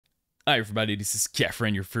Hi everybody, this is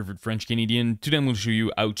Catherine, your favorite French Canadian. Today I'm going to show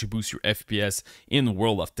you how to boost your FPS in the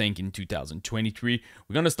world of tank in 2023.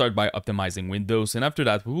 We're going to start by optimizing Windows, and after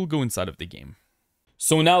that we will go inside of the game.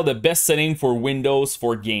 So now the best setting for Windows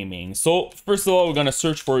for gaming. So first of all, we're going to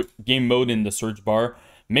search for game mode in the search bar.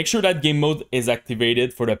 Make sure that game mode is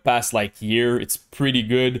activated for the past year. It's pretty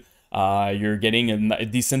good. You're getting a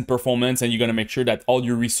decent performance, and you're going to make sure that all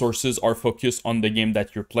your resources are focused on the game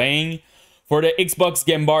that you're playing. For the Xbox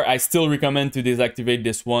game bar, I still recommend to deactivate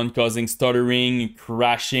this one, causing stuttering,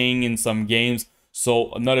 crashing in some games.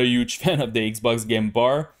 So I'm not a huge fan of the Xbox game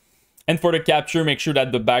bar. And for the capture, make sure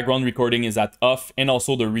that the background recording is at off, and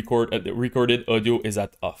also the recorded audio is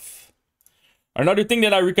at off. Another thing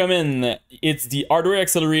that I recommend, it's the hardware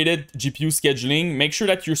accelerated GPU scheduling. Make sure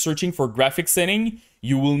that you're searching for graphics setting.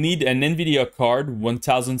 You will need an NVIDIA card,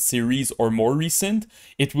 1000 series or more recent.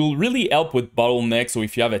 It will really help with bottlenecks. So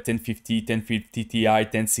if you have a 1050, 1050 Ti,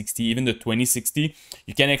 1060, even the 2060,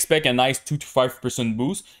 you can expect a nice 2 to 5%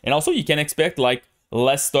 boost. And also you can expect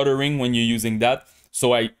less stuttering when you're using that.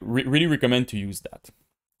 So I really recommend to use that.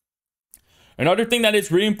 Another thing that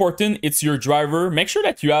is really important, it's your driver. Make sure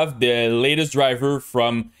that you have the latest driver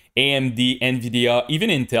from AMD, NVIDIA, even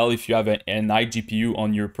Intel if you have an iGPU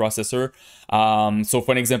on your processor. So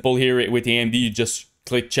for an example here with AMD, you just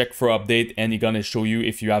click check for update and it's gonna show you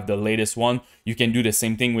if you have the latest one. You can do the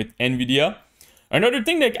same thing with NVIDIA. Another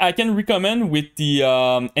thing that I can recommend with the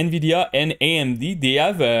NVIDIA and AMD, they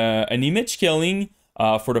have an image scaling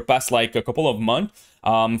for the past a couple of months.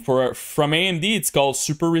 From AMD, it's called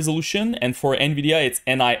Super Resolution, and for NVIDIA, it's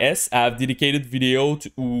NIS. I have dedicated video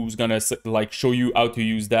who's gonna show you how to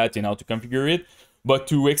use that and how to configure it. But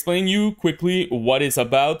to explain you quickly what it's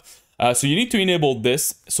about, so you need to enable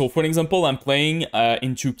this. So for example, I'm playing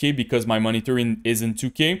in 2K because my monitor is in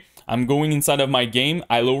 2K. I'm going inside of my game.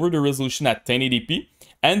 I lower the resolution at 1080p,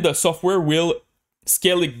 and the software will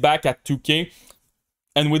scale it back at 2K.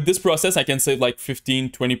 And with this process, I can save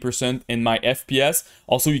 15-20% in my FPS.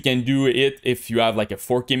 Also, you can do it if you have a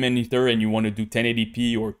 4K monitor and you want to do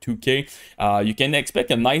 1080p or 2K. You can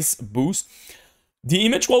expect a nice boost. The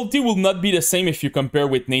image quality will not be the same if you compare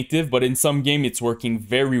with native, but in some game it's working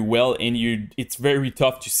very well, and it's very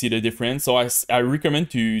tough to see the difference. So I recommend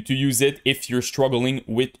to use it if you're struggling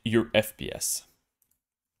with your FPS.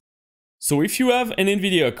 So if you have an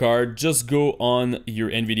NVIDIA card, just go on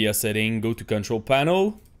your NVIDIA setting, go to control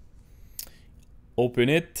panel, open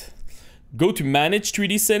it, go to manage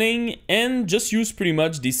 3D setting, and just use pretty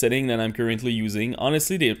much the setting that I'm currently using.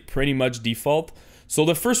 Honestly, they're pretty much default. So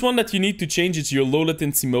the first one that you need to change is your low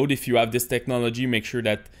latency mode. If you have this technology, make sure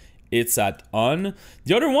that it's at on.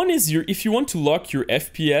 The other one is if you want to lock your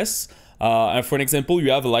FPS. For an example,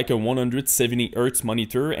 you have a 170 Hz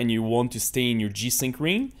monitor and you want to stay in your G-Sync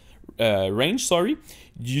range,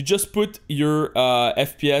 you just put your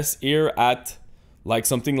FPS here at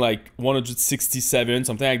something like 167,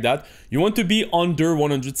 something like that. You want to be under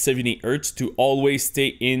 170 Hz to always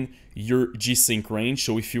stay in your G-Sync range.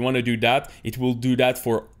 So if you want to do that, it will do that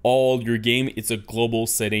for all your game. It's a global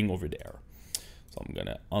setting over there. So I'm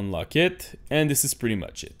gonna unlock it, and this is pretty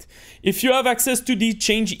much it. If you have access to the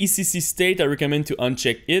change ECC state, I recommend to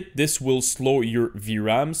uncheck it. This will slow your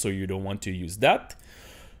VRAM, so you don't want to use that.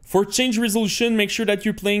 For change resolution, make sure that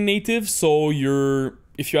you're playing native. So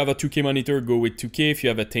if you have a 2K monitor, go with 2K. If you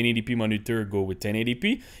have a 1080p monitor, go with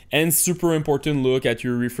 1080p. And super important, look at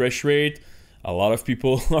your refresh rate. A lot of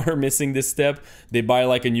people are missing this step. They buy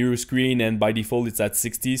a new screen and by default it's at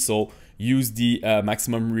 60. So use the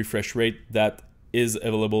maximum refresh rate that is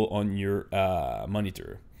available on your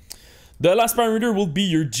monitor. The last parameter will be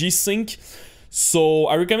your G-Sync. So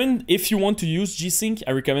I recommend, if you want to use G-Sync,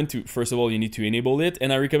 I recommend to, first of all, you need to enable it,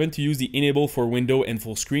 and I recommend to use the enable for window and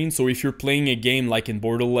full screen. So if you're playing a game like in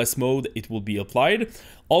borderless mode, it will be applied.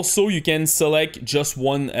 Also, you can select just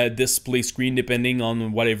one display screen depending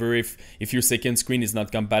on whatever. If your second screen is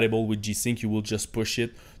not compatible with G-Sync, you will just push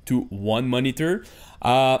it to one monitor.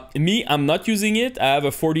 Me, I'm not using it. I have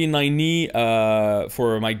a 4090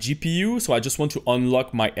 for my GPU, so I just want to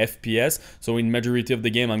unlock my FPS. So in majority of the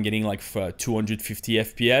game, I'm getting 250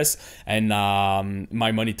 FPS, and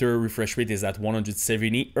my monitor refresh rate is at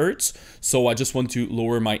 170 Hz. So I just want to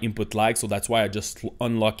lower my input lag, so that's why I just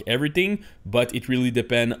unlock everything, but it really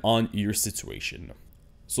depends on your situation.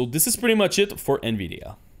 So this is pretty much it for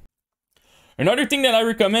NVIDIA. Another thing that I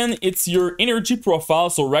recommend, it's your energy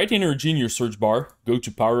profile. So write energy in your search bar, go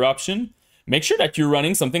to power option. Make sure that you're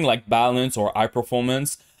running something like balance or high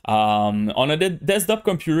performance. On a desktop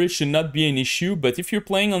computer, it should not be an issue, but if you're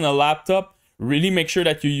playing on a laptop, really make sure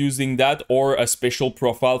that you're using that or a special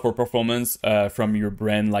profile for performance from your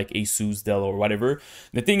brand like Asus, Dell, or whatever.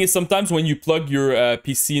 The thing is, sometimes when you plug your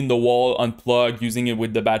PC in the wall, unplug, using it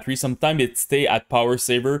with the battery, sometimes it stay at power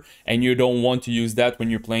saver and you don't want to use that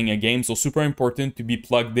when you're playing a game. So super important to be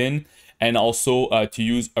plugged in and also to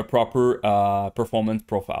use a proper performance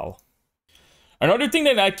profile. Another thing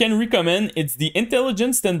that I can recommend, it's the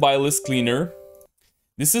Intelligent Standby List Cleaner.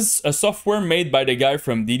 This is a software made by the guy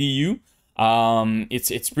from DDU.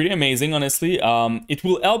 It's pretty amazing, honestly. It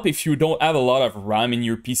will help if you don't have a lot of RAM in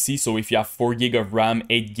your PC. So if you have 4 gig of RAM,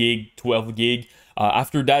 8 gig, 12 gig,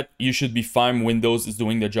 after that, you should be fine. Windows is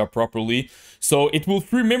doing the job properly. So it will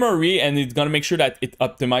free memory and it's gonna make sure that it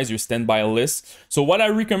optimizes your standby list. So what I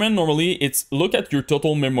recommend normally, it's look at your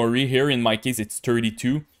total memory here. In my case, it's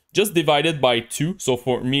 32. Just divide it by 2. So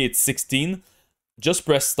for me, it's 16. Just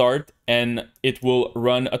press start and it will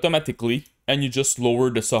run automatically. And you just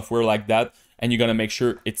lower the software like that and you're gonna make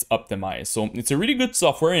sure it's optimized. So it's a really good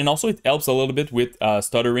software and also it helps a little bit with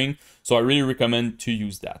stuttering. So I really recommend to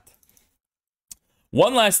use that.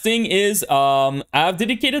 One last thing is I have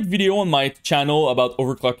dedicated video on my channel about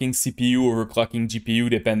overclocking CPU, overclocking GPU,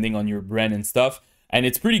 depending on your brand and stuff. And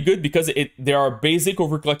it's pretty good because there are basic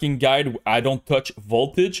overclocking guide. I don't touch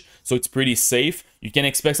voltage, so it's pretty safe. You can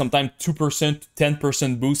expect sometimes 2%,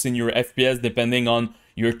 10% boost in your FPS depending on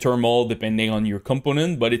your thermal, depending on your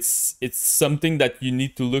component. But it's something that you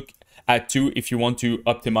need to look at too if you want to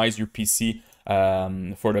optimize your PC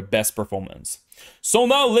for the best performance. So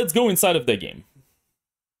now let's go inside of the game.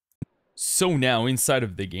 So now inside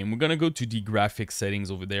of the game, we're gonna go to the graphics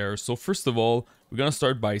settings over there. So first of all, we're gonna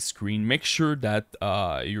start by screen. Make sure that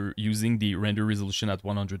you're using the render resolution at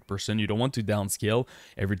 100%. You don't want to downscale.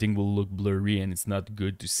 Everything will look blurry and it's not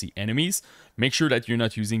good to see enemies. Make sure that you're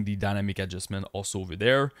not using the dynamic adjustment also over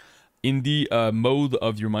there. In the mode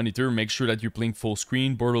of your monitor, make sure that you're playing full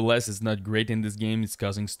screen. Borderless is not great in this game. It's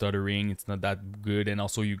causing stuttering. It's not that good. And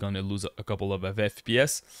also you're gonna lose a couple of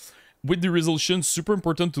FPS. With the resolution, super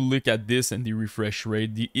important to look at this and the refresh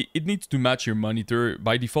rate. It needs to match your monitor.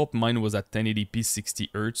 By default, mine was at 1080p 60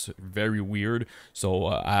 Hz. Very weird. So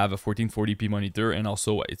I have a 1440p monitor and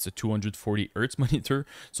also it's a 240 Hz monitor.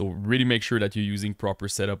 So really make sure that you're using proper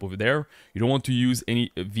setup over there. You don't want to use any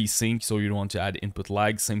VSync, so you don't want to add input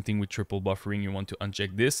lag. Same thing with triple buffering. You want to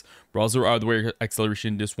uncheck this. Browser hardware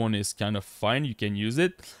acceleration, this one is kind of fine. You can use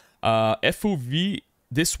it. FOV.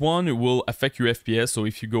 This one will affect your FPS, so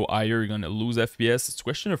if you go higher, you're gonna lose FPS. It's a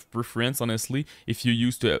question of preference, honestly. If you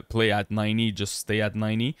used to play at 90, just stay at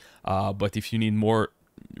 90. But if you need more,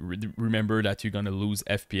 remember that you're gonna lose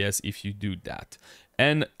FPS if you do that.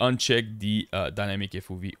 And uncheck the dynamic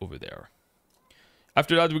FOV over there.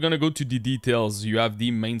 After that, we're gonna go to the details. You have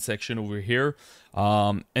the main section over here.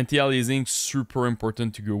 Anti-aliasing, super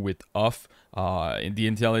important to go with off. The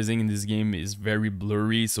anti-aliasing in this game is very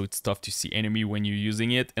blurry, so it's tough to see enemy when you're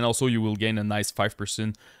using it. And also you will gain a nice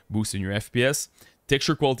 5% boost in your FPS.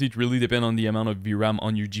 Texture quality, it really depends on the amount of VRAM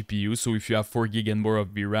on your GPU. So if you have 4 gig and more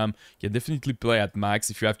of VRAM, you can definitely play at max.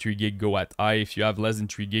 If you have 3 gig, go at high. If you have less than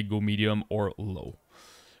 3 gig, go medium or low.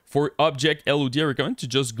 For object LOD, I recommend to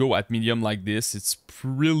just go at medium like this. It's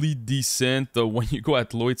really decent. When you go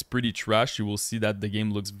at low, it's pretty trash. You will see that the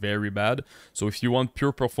game looks very bad. So if you want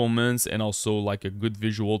pure performance and also like a good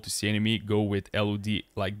visual to see enemy, go with LOD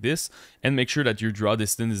like this. And make sure that your draw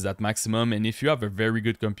distance is at maximum. And if you have a very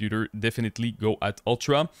good computer, definitely go at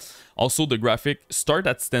ultra. Also, the graphic, start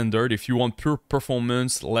at standard. If you want pure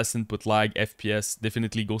performance, less input lag, FPS,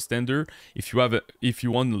 definitely go standard. If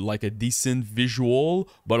you want like a decent visual,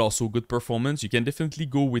 but also good performance, you can definitely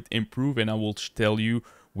go with improve, and I will tell you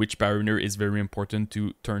which parameter is very important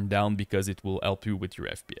to turn down because it will help you with your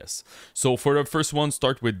FPS. So for the first one,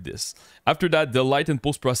 start with this. After that, the light and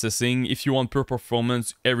post-processing. If you want pure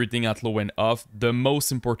performance, everything at low and off. The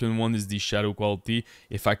most important one is the shadow quality.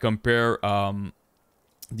 If I compare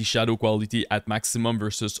the shadow quality at maximum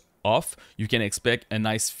versus off, you can expect a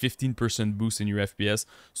nice 15% boost in your FPS.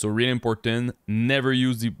 So really important. Never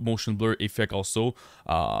use the motion blur effect also.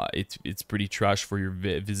 It's pretty trash for your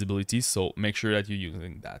visibility, so make sure that you're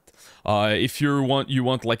using that. If you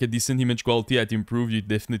want like a decent image quality at improve, you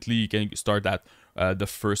can start at the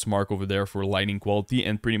first mark over there for lighting quality,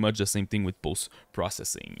 and pretty much the same thing with post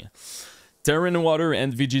processing. Terrain, water,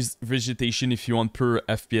 and vegetation. If you want pure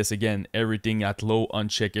FPS, again, everything at low,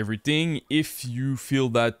 uncheck everything. If you feel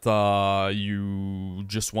that you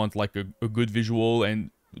just want like a good visual and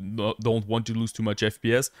don't want to lose too much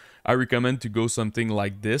FPS, I recommend to go something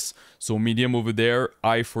like this. So medium over there,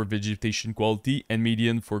 high for vegetation quality, and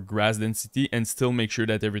medium for grass density, and still make sure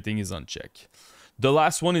that everything is unchecked. The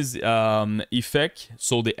last one is effect,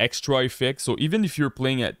 so the extra effect. So even if you're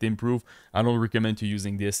playing at improve, I don't recommend you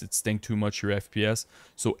using this. It's taking too much your FPS.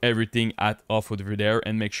 So everything at off over there,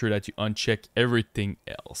 and make sure that you uncheck everything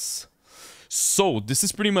else. So this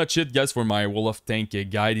is pretty much it, guys, for my Wall of Tank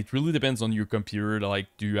guide. It really depends on your computer. Like,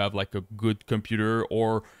 do you have like a good computer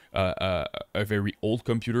or a very old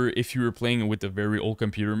computer? If you're playing with a very old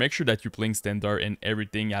computer, make sure that you're playing standard and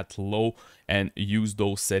everything at low, and use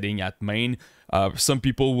those settings at main. Some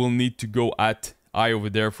people will need to go at high over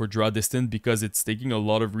there for draw distance because it's taking a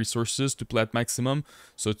lot of resources to play at maximum.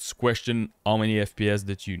 So it's question how many FPS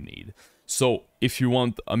that you need. So if you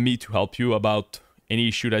want me to help you about any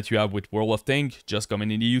issue that you have with World of Tank, just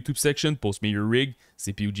comment in the YouTube section, post me your rig,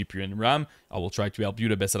 CPU, GPU, and RAM. I will try to help you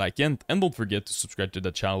the best that I can, and don't forget to subscribe to the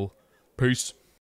channel. Peace.